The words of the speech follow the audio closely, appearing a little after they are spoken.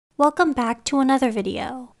welcome back to another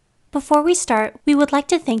video. Before we start, we would like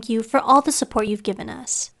to thank you for all the support you've given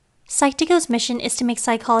us. Psych2Go's mission is to make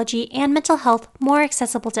psychology and mental health more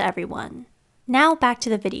accessible to everyone. Now back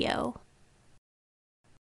to the video.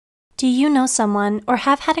 Do you know someone or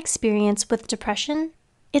have had experience with depression?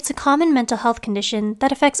 It's a common mental health condition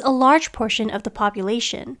that affects a large portion of the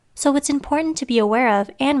population, so it's important to be aware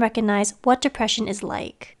of and recognize what depression is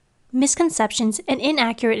like. Misconceptions and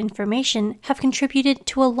inaccurate information have contributed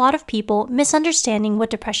to a lot of people misunderstanding what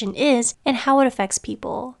depression is and how it affects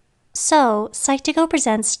people. So, Psych2Go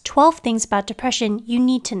presents 12 things about depression you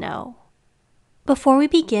need to know. Before we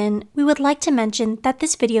begin, we would like to mention that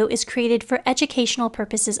this video is created for educational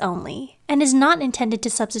purposes only, and is not intended to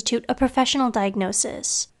substitute a professional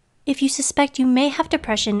diagnosis. If you suspect you may have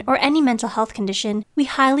depression or any mental health condition, we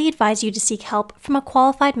highly advise you to seek help from a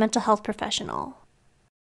qualified mental health professional.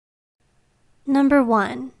 Number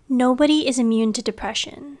 1. Nobody is immune to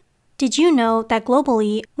depression. Did you know that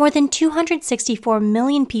globally, more than 264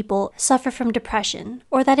 million people suffer from depression,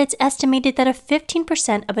 or that it's estimated that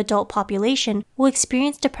 15% of adult population will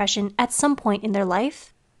experience depression at some point in their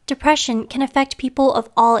life? Depression can affect people of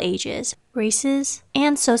all ages, races,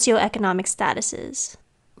 and socioeconomic statuses.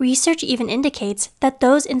 Research even indicates that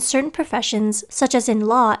those in certain professions, such as in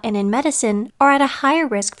law and in medicine, are at a higher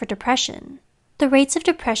risk for depression. The rates of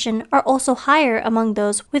depression are also higher among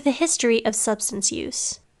those with a history of substance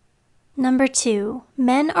use. Number 2.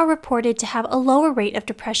 Men are reported to have a lower rate of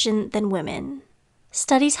depression than women.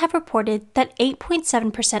 Studies have reported that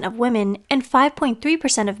 8.7% of women and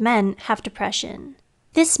 5.3% of men have depression.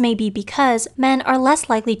 This may be because men are less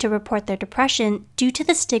likely to report their depression due to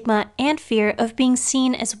the stigma and fear of being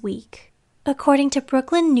seen as weak. According to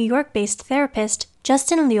Brooklyn, New York-based therapist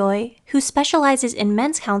Justin Loy, who specializes in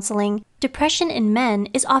men's counseling, depression in men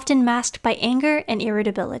is often masked by anger and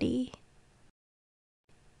irritability.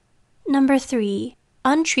 Number 3.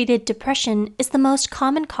 Untreated depression is the most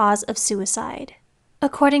common cause of suicide.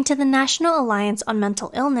 According to the National Alliance on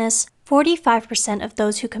Mental Illness, 45% of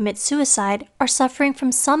those who commit suicide are suffering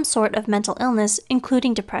from some sort of mental illness,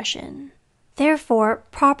 including depression. Therefore,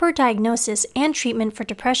 proper diagnosis and treatment for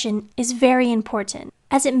depression is very important,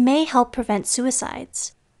 as it may help prevent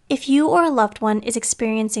suicides. If you or a loved one is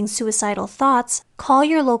experiencing suicidal thoughts, call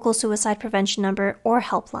your local suicide prevention number or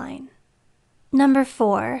helpline. Number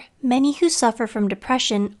 4. Many who suffer from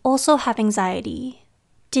depression also have anxiety.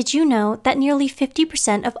 Did you know that nearly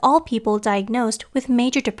 50% of all people diagnosed with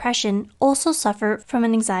major depression also suffer from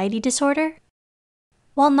an anxiety disorder?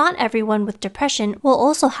 While not everyone with depression will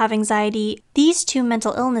also have anxiety, these two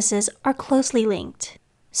mental illnesses are closely linked.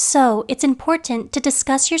 So, it's important to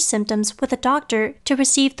discuss your symptoms with a doctor to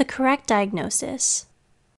receive the correct diagnosis.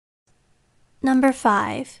 Number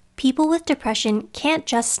 5. People with depression can't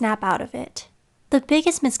just snap out of it. The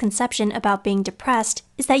biggest misconception about being depressed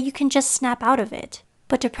is that you can just snap out of it,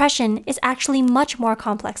 but depression is actually much more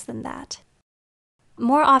complex than that.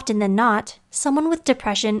 More often than not, someone with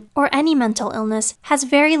depression or any mental illness has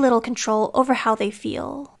very little control over how they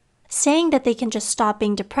feel. Saying that they can just stop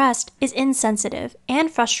being depressed is insensitive and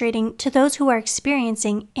frustrating to those who are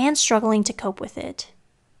experiencing and struggling to cope with it.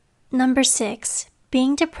 Number 6.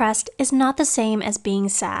 Being depressed is not the same as being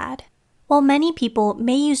sad. While many people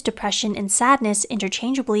may use depression and sadness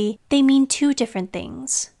interchangeably, they mean two different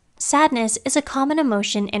things. Sadness is a common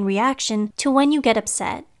emotion and reaction to when you get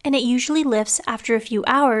upset, and it usually lifts after a few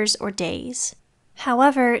hours or days.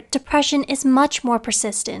 However, depression is much more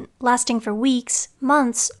persistent, lasting for weeks,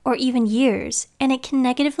 months, or even years, and it can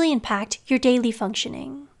negatively impact your daily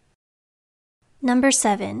functioning. Number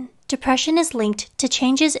 7. Depression is linked to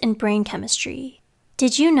changes in brain chemistry.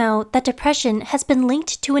 Did you know that depression has been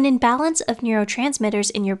linked to an imbalance of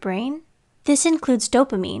neurotransmitters in your brain? This includes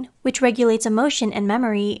dopamine, which regulates emotion and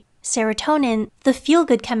memory, serotonin, the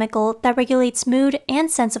feel-good chemical that regulates mood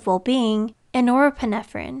and sense of well-being, and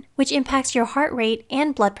norepinephrine, which impacts your heart rate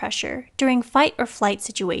and blood pressure during fight or flight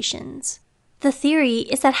situations. The theory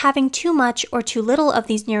is that having too much or too little of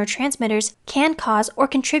these neurotransmitters can cause or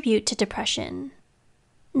contribute to depression.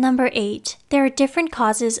 Number 8. There are different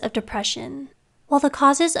causes of depression. While the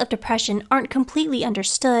causes of depression aren't completely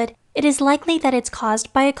understood, it is likely that it's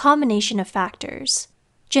caused by a combination of factors.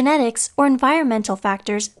 Genetics or environmental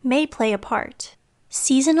factors may play a part.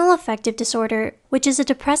 Seasonal affective disorder, which is a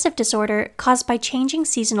depressive disorder caused by changing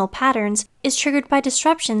seasonal patterns, is triggered by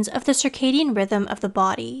disruptions of the circadian rhythm of the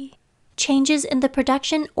body. Changes in the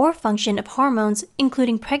production or function of hormones,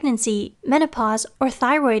 including pregnancy, menopause, or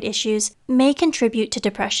thyroid issues, may contribute to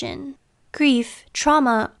depression. Grief,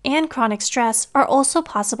 trauma, and chronic stress are also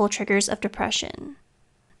possible triggers of depression.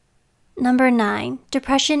 Number 9.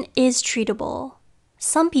 Depression is treatable.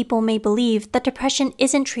 Some people may believe that depression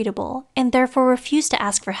isn't treatable and therefore refuse to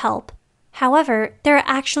ask for help. However, there are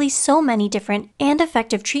actually so many different and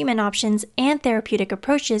effective treatment options and therapeutic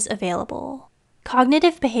approaches available.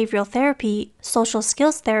 Cognitive behavioral therapy, social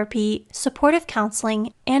skills therapy, supportive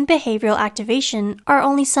counseling, and behavioral activation are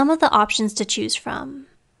only some of the options to choose from.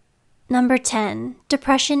 Number 10.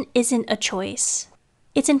 Depression isn't a choice.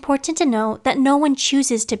 It's important to know that no one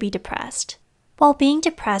chooses to be depressed. While being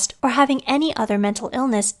depressed or having any other mental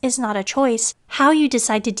illness is not a choice, how you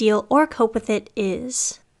decide to deal or cope with it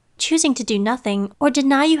is. Choosing to do nothing or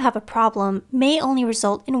deny you have a problem may only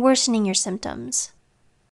result in worsening your symptoms.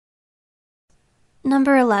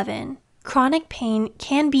 Number 11. Chronic pain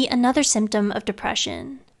can be another symptom of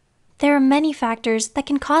depression. There are many factors that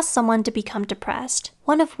can cause someone to become depressed,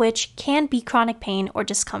 one of which can be chronic pain or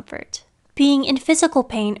discomfort. Being in physical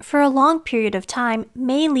pain for a long period of time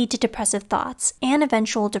may lead to depressive thoughts and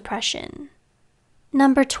eventual depression.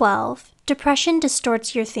 Number 12. Depression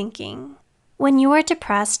distorts your thinking. When you are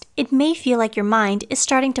depressed, it may feel like your mind is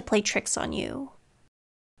starting to play tricks on you.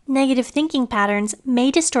 Negative thinking patterns may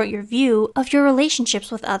distort your view of your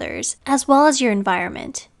relationships with others, as well as your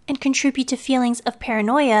environment, and contribute to feelings of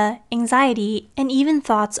paranoia, anxiety, and even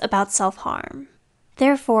thoughts about self-harm.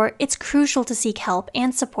 Therefore, it's crucial to seek help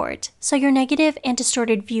and support so your negative and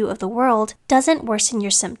distorted view of the world doesn't worsen your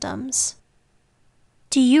symptoms.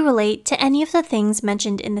 Do you relate to any of the things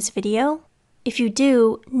mentioned in this video? If you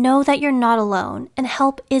do, know that you're not alone and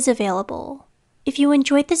help is available. If you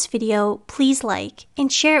enjoyed this video, please like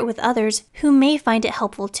and share it with others who may find it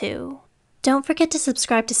helpful too. Don't forget to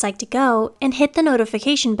subscribe to Psych2Go and hit the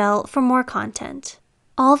notification bell for more content.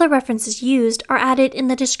 All the references used are added in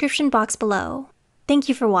the description box below. Thank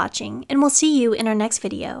you for watching, and we'll see you in our next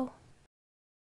video.